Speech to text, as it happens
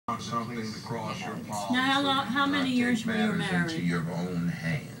something to cross your palms. Now, how many years were you married? Into your own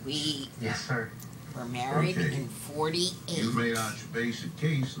hands. We Yes, sir. were married Okay. in 48. You made out your basic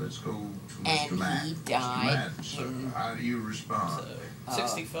case. Let's go to Mr. And Matt. he Mr. died Matt, sir, in- how do you respond?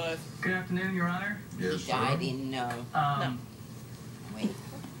 65. Good afternoon, Your Honor. Yes, He sir. died in, wait,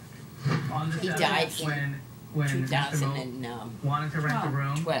 On the He 7th, died in when Mr. Moe 2012. wanted to rent the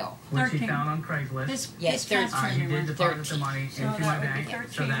room, which he 13. found on Craigslist, This Yes, past he did January. deposit the 13. money So into that my would be bank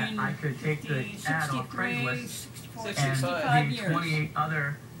so that 13, I could take the 50, ad off 63, Craigslist 64, and 65 the years. 28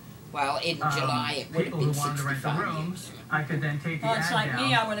 other Well, in July it would have people been who wanted to rent the 65 room. years. I could then take the Well, ad it's like down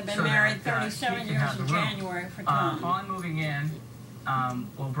me, I would have been so married that, 37 he could years have in the room. January for Tom. On moving in,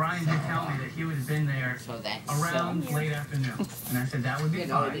 well, Brian did tell me that he would have been there So that's around late afternoon, and I said that would be you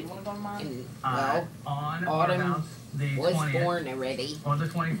know, fine. well, On or Autumn about the was 20th born already or the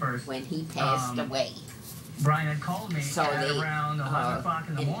 21st, when he passed away. Brian had called me So at they, around 11 o'clock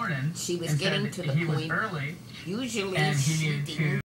in the and morning she was and getting said to the he was point. early Usually and he she needed didn't to